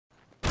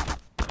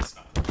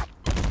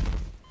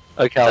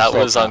Okay, that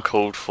was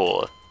uncalled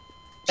for.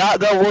 That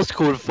was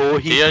called for.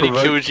 He only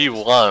killed you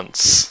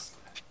once.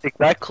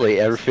 Exactly.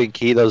 Everything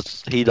he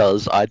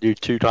does, I do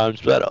 2 times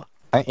better.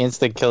 I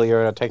instant kill you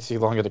and it takes you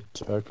longer to...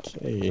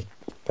 Okay.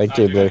 Thank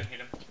you, boo.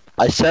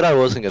 I said I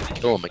wasn't going to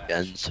kill him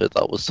again, so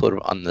that was sort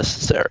of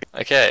unnecessary.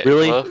 Okay,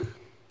 Really? well,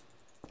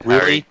 Really?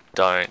 Harry,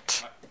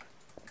 don't.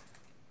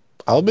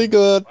 I'll be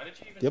good.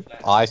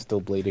 Yep, eye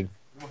still bleeding.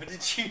 What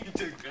did you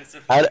do?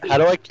 How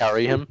do I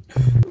carry him?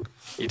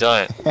 You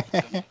don't.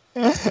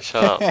 Shut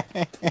up.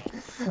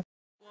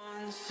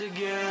 Once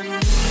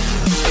again.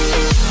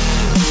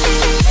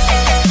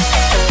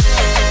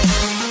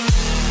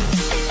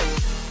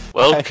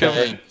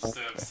 Welcome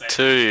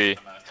to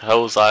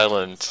Hell's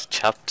Island,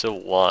 Chapter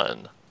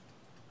 1.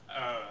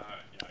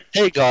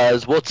 Hey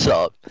guys, what's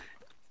up?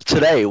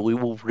 Today we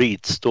will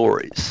read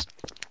stories.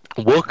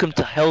 Welcome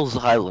to Hell's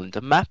Island,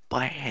 a map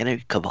by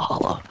Henry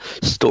Cavallo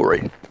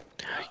story.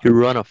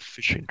 You're on a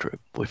fishing trip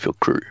with your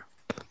crew.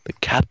 The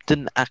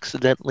captain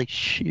accidentally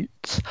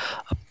shoots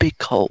a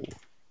big hole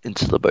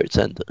into the boat's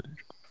engine,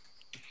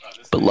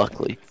 but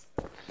luckily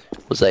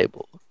was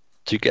able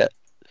to get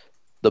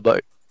the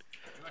boat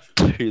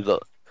to the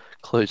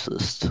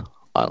closest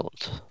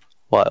island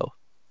while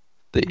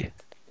the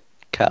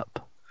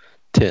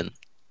captain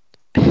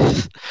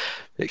is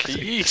Can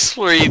you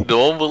read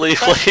normally,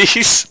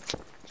 please?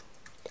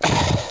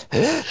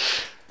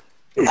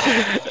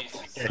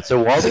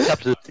 So while the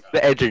captain is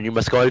the engine, you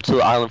must go to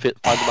the island, find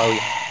the money.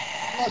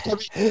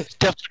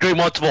 Death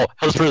Gmod 4,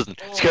 Hell's Prison,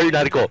 Scary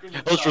United Corp,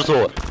 Hell's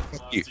Resort.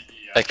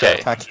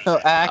 Okay.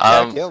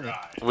 Kill me.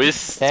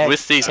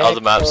 With these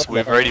other maps,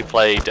 we've already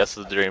played Death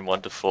of the Dream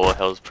 1 to 4,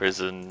 Hell's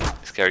Prison,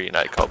 Scary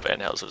United Corp,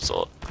 and Hell's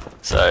Resort.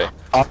 So,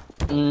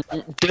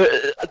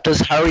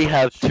 does Harry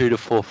have 2 to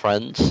 4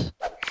 friends?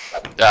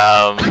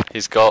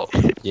 he's got.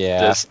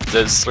 Yeah.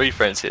 There's 3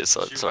 friends here,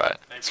 so it's alright.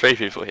 3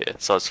 people here,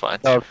 so it's fine.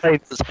 No, I'm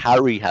saying, does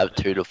Harry have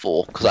 2 to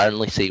 4? Because I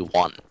only see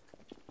 1.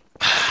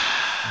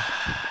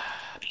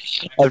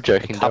 I'm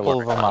joking. A couple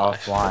of them are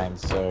offline,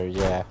 so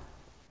yeah.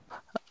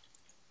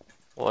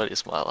 What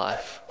is my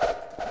life?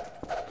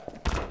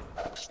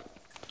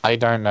 I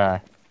don't know.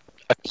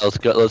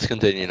 Okay, let's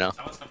continue now.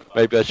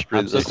 Maybe I should read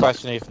I'm this. just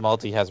questioning if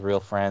Multi has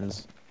real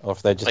friends, or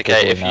if they're just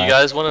Okay, people if we you know.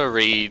 guys want to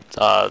read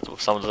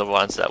some of the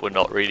ones that we're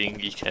not reading,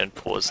 you can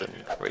pause and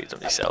read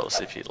them yourselves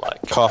if you'd like.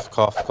 Cough,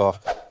 cough, cough.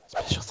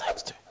 Special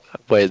thanks to...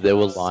 Wait, there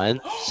were lines?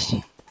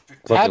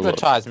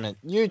 Advertisement,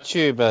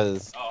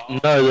 YouTubers.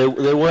 No,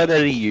 there weren't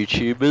any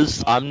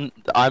YouTubers.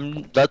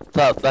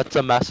 That's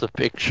a massive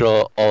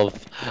picture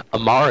of a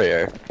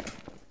Mario. Okay,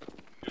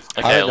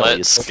 don't know what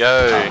let's you're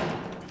go.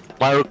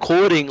 My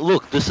recording.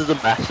 Look, this is a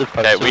massive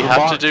poster. Okay, we of have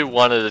Mario. to do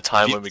one at a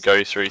time when we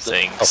go through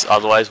things,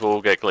 otherwise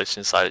we'll get glitched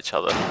inside each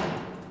other.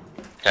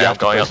 Okay, I'm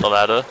going up the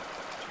ladder.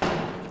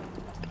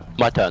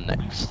 My turn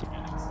next.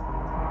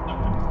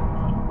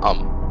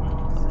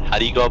 How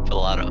do you go up the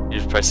ladder? You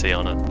just press C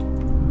on it.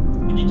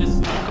 Can you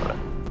just Got it.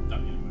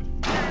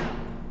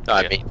 No,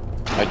 I mean,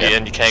 okay.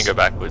 And you can go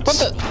backwards.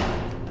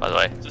 By the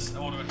way, just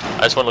order it?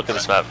 I just want to look at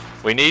this map.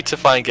 We need to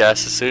find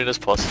gas as soon as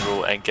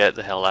possible and get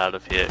the hell out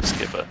of here,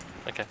 Skipper.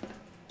 Okay.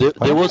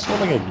 There was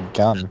holding a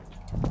gun.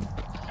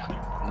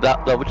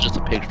 that was just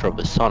a picture of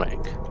a Sonic.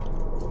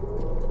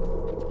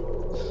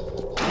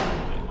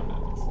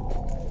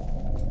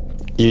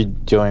 You're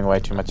doing way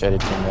too much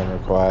editing than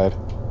required.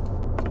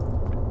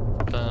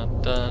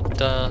 Dun dun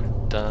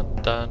dun dun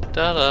dun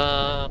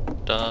dun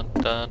dun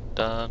dun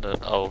dun dun.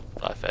 Oh,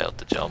 I failed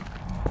to jump.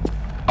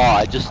 Oh,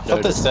 I just I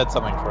thought this noticed. said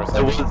something for a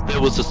second.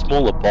 There was a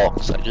smaller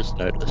box. I just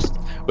noticed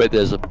where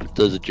there's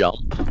a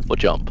jump. What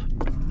jump?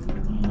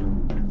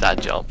 That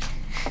jump.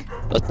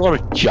 That's not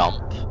a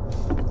jump.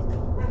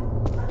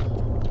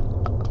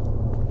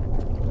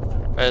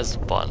 Where's the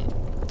button?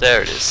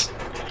 There it is.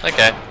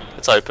 Okay,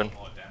 it's open.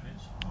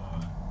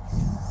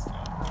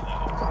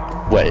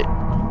 Wait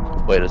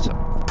a second.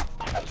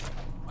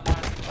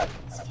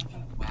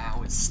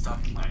 Wow, it's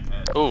stuck in my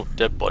head. Oh,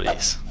 dead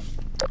bodies.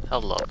 How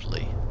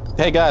lovely.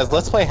 Hey guys,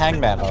 let's play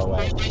Hangman. Oh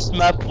wait. This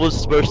map was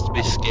supposed to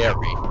be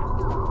scary.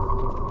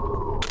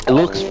 It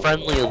looks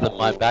friendlier than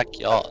my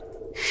backyard.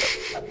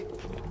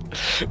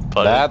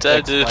 But That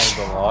intended.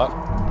 explains a lot.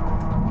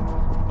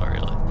 Not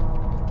really.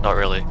 Not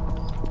really.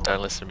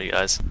 Don't listen to me,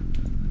 guys.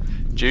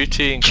 Due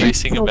to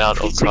increasing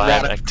amount of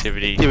crime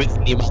activity.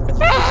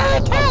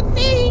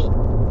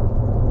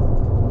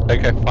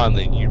 Okay, fine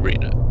then, you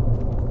read it.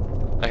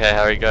 Okay,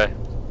 Harry, go.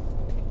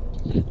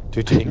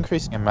 Due to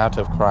increasing amount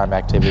of crime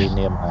activity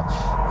near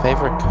my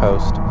favorite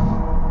coast,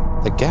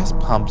 the gas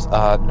pumps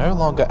are no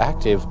longer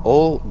active.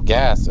 All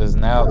gas is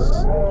now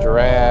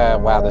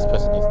wow, this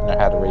person needs to know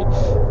how to read.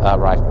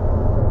 Right.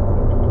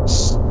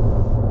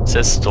 It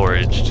says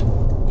storaged.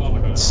 Oh my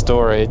god.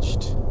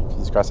 Storaged.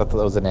 Jesus Christ, I thought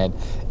that was an end.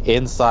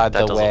 Inside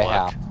That the doesn't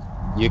warehouse.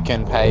 You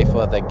can pay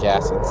for the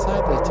gas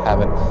inside the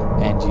tavern,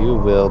 and you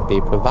will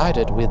be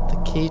provided with the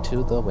key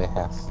to the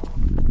warehouse.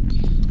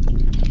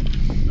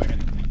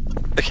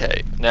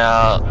 Okay,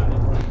 now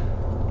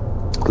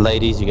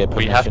Ladies, you get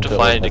we permission have to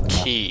find a open the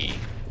map. key.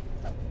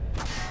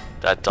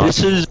 That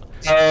does.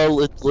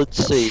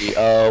 Let's see.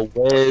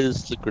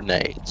 Where's the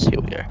grenades? Here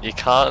we go. You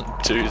can't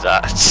do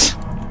that.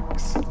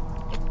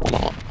 Why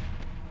not?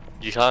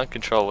 You can't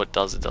control what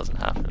does it doesn't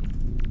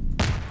happen.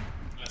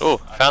 Oh,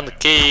 found the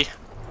key.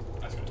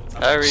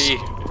 Hurry.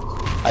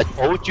 I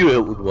told you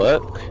it would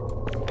work.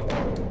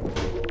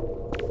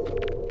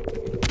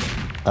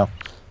 Oh.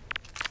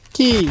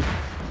 Key!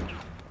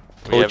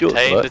 We Told you it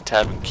obtained would a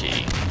tavern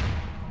key.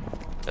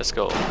 Let's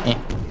go.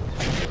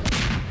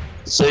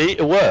 See,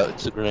 it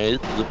works. The grenade,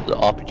 the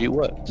RPG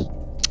works.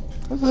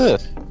 What's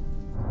this?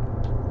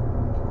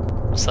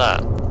 What's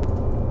that?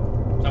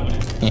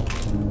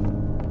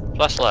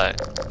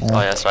 Flashlight. Oh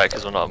yeah, that's right,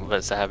 because we're not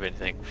meant to have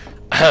anything.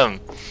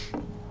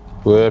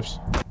 Whoops.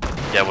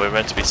 Yeah, we're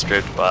meant to be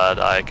stripped, but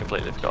I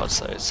completely forgot,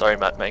 so sorry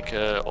Map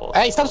Maker, or...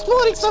 Hey, stop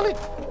spawning something!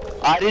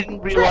 I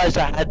didn't realize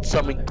I had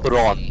something put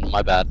on.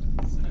 My bad.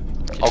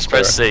 Just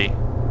press C.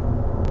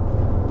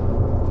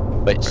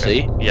 Wait,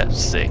 C? Yeah,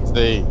 C.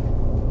 Z.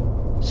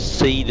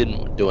 C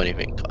didn't do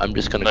anything. I'm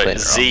just gonna No, clean it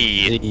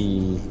Z.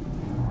 Z.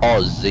 up.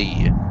 Oh,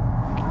 Z.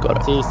 Got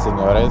it. Si,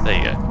 senores. There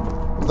you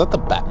go. Is that the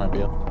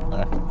Batmobile?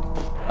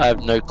 No. I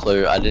have no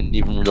clue. I didn't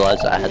even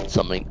realize I had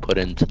something put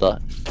into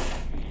that.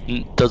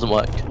 Doesn't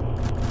work.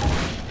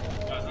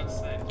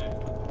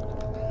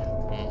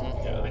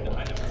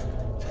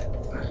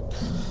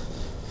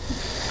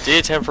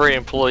 Dear temporary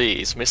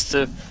employees,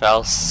 Mr.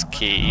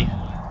 Falski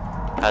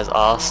has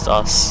asked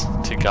us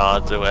to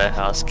guard the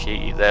warehouse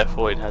key.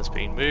 Therefore, it has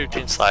been moved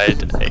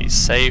inside a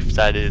safe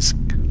that is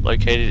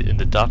located in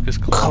the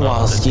darkest corner of the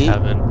Kowalski.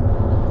 cabin.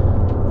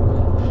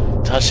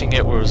 Touching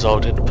it will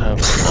result in a permanent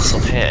loss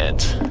of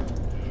hand.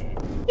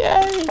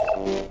 Yay!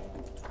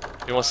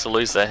 Who wants to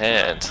lose their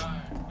hand?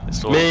 This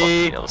door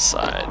Me. is locked on the other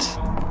side.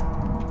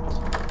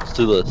 Let's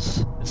do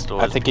this. This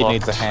door I is think he locked.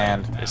 needs a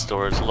hand. This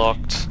door is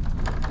locked.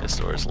 This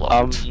door is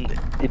locked.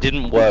 It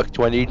didn't work.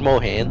 Do I need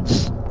more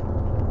hands?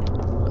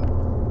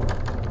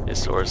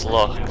 This door is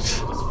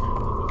locked.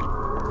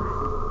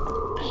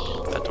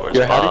 That door is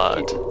Yeah, how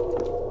barred. did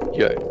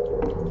Yo.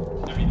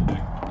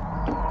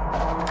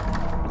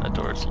 That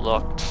door is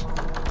locked.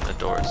 That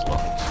door is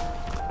locked.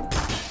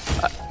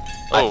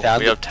 I Oh,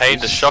 found we it, obtained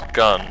a boys.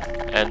 shotgun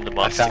and the I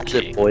master found key.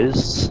 it,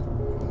 boys.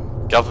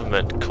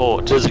 Government,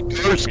 court. There's a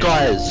ghost,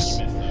 guys.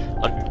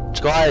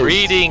 Guys.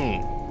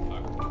 Reading.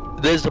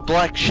 There's a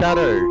black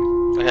shadow.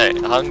 Okay,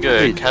 hunger,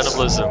 Please.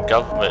 cannibalism,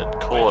 government,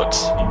 court,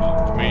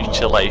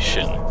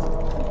 mutilation.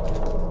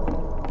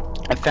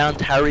 I found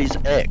Harry's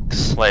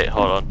ex. Wait,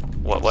 hold on.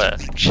 What? Where?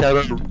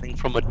 Shadow running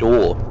from a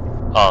door.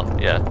 Oh,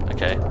 yeah.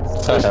 Okay.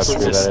 So It's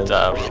happy just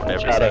that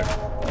everything.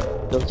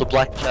 There was a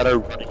black shadow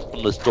running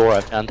from this door.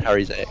 I found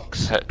Harry's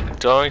ex.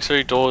 Going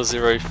through door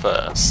 0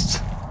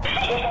 first.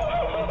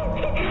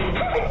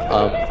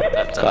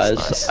 That's Guys,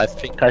 nice. I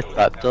think I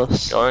trapped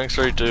us. Going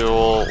through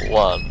door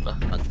 1.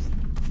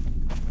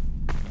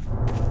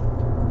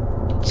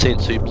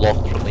 Seems to be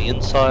blocked from the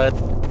inside.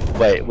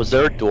 Wait, was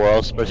there a door I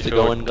was supposed to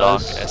go in,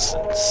 Dark guys?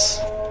 essence.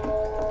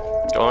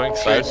 Going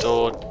through Guys?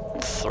 door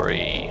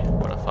 3.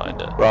 When I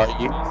find it. Where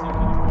are you?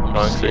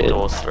 Going through scared.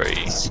 door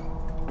 3.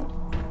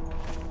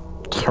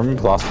 I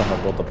remember last time I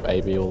brought the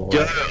baby all the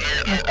way.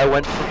 Yo, I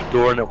went through the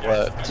door and it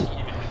worked.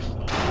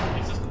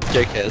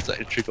 JK, it's the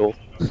entry door.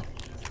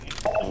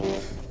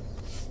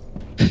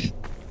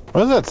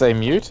 What does that say?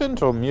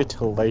 Mutant or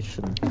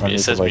mutilation? Or It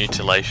says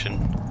mutilation.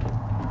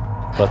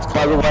 Let's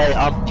By the way,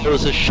 there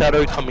was a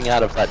shadow coming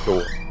out of that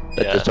door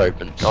that Yeah. just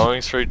opened.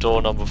 Going through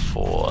door number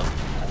 4.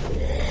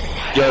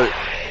 Yo,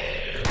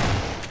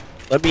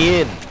 let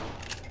me in.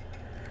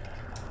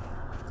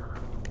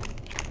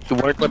 You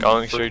won't let me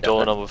Going through, through damn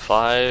door it. number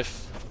 5.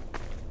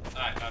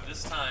 Alright, now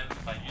this time,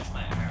 if I use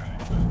my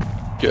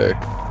arrow, Yo,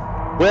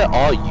 where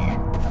are you?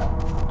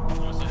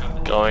 you also have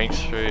to Going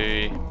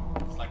through.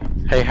 it's like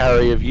Hey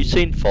Harry, have you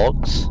seen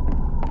Fox?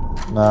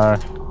 No.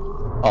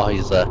 Oh,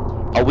 he's there.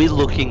 Are we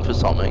looking for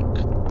something?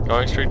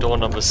 Going through door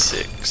number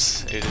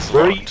 6. It is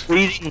Where are you locked.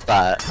 reading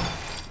that?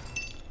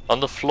 On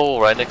the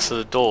floor right next to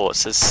the door it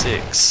says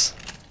 6.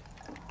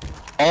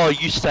 Oh, are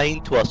you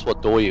saying to us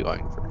what door you're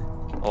going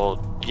through?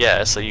 Or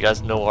yeah, so you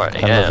guys know where I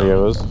And the am.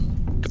 viewers.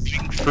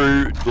 Going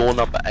through door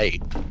number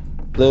 8.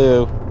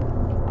 Blue.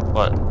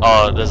 What?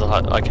 Oh, there's a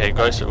hut. Okay,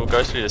 we'll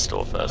go through this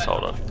door first.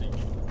 Hold on.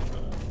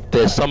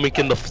 There's something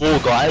in the floor,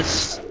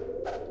 guys.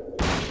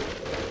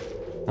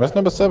 Where's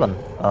number 7?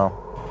 Oh.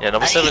 Yeah,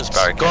 number 7's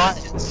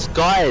barricade.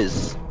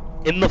 Guys,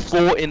 in the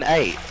floor in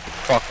 8.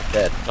 Fuck, I'm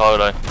dead. Oh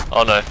no.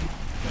 Oh no.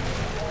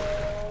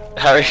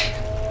 Harry,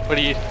 what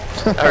are you?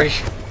 Harry,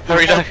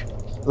 Harry, no.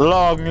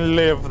 Long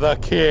live the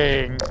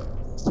king!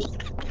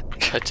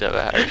 God damn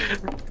it, Harry.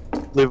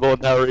 Live on,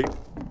 Harry.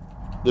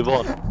 Live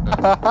on.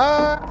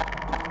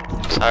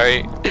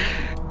 Harry.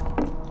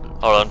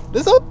 Hold on.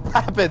 This all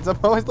happens, I'm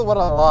always the one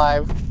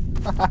alive.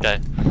 Okay.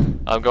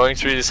 I'm going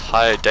through this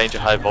high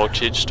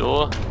voltage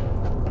door.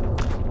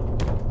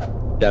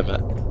 Damn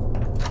it.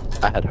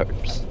 I had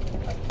hopes.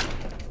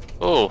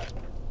 Oh,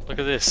 look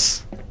at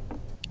this.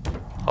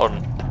 Hold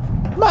on.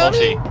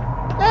 Mommy! Monty,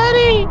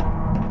 Daddy!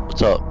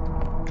 What's up?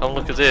 come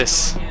look at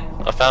this.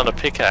 I found a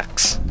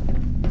pickaxe.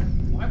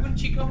 why wouldn't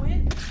you go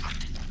in?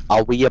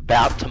 Are we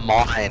about to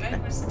mine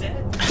Ben was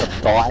dead. the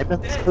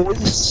diamonds,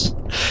 boys?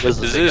 Where's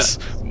the Is thing this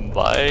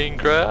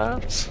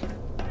Minecraft?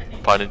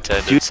 Pun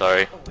intended,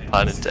 sorry.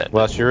 Pun intended.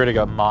 Well, she already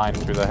got mine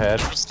through the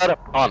head. at? Is that a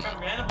pun?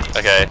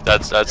 Okay,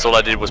 that's all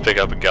I did was pick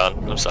up a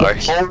gun. I'm sorry.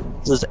 The vault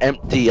is as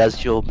empty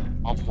as your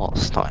mom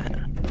last night.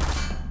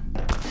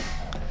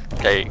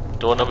 Okay,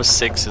 door number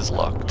 6 is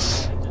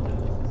locked.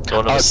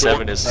 Door number door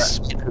 7 is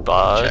number-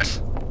 barred.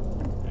 check.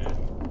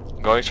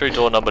 Going through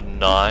door number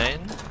 9.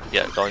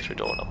 Yeah, going through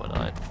door number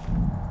 9.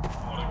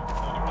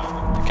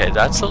 Okay,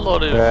 that's a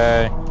lot of.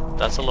 Okay.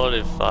 That's a lot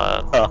of.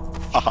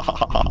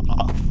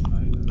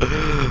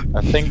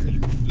 I think.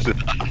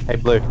 Hey,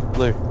 Blue. I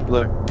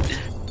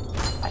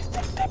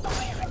think they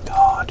believe in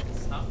God.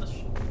 Stop the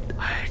shit.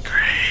 I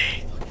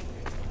agree.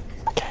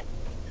 Okay.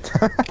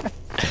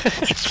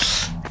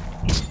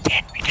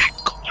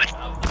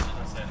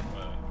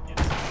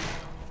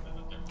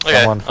 Okay,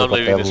 Someone I'm forgot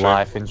leaving their this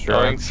life room.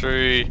 insurance.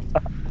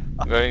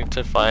 I'm going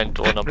to find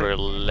door number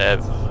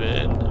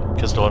 11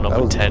 because door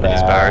number was 10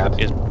 bad.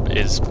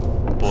 is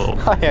well.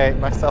 I hate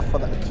myself for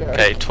that joke.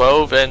 Okay,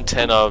 12 and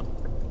 10 are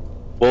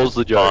What was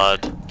the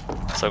joke? barred.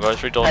 So I'm going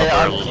through door Hey,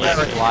 number I'm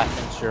 11. sorry.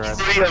 Life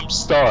insurance. I'm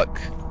stuck.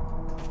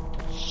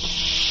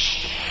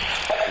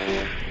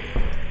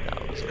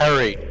 That was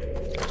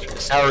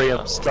Harry,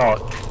 I'm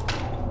stuck.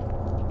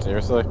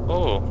 Seriously?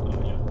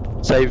 Oh,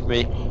 Save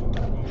me.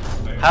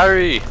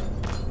 Harry!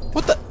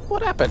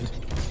 What happened?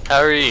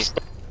 Harry!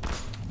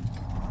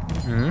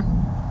 Hmm?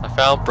 I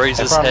found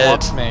Breeze's Everyone head.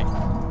 wants me.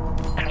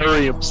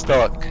 Harry, I'm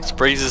stuck. It's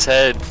Breeze's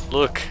head.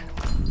 Look.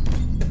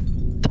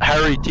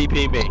 Harry,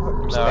 TP me.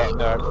 I'm No, stuck.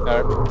 no.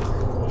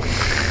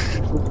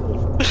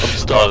 I'm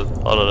stuck.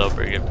 Hold on, I'll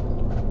bring him.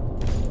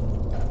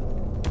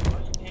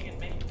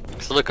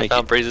 So look, I Thank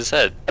found you. Breeze's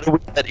head. How do we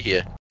get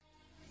here?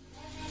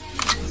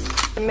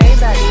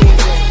 Maybach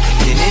music.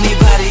 Can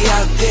anybody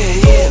out there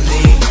hear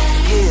me?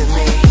 Hear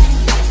me?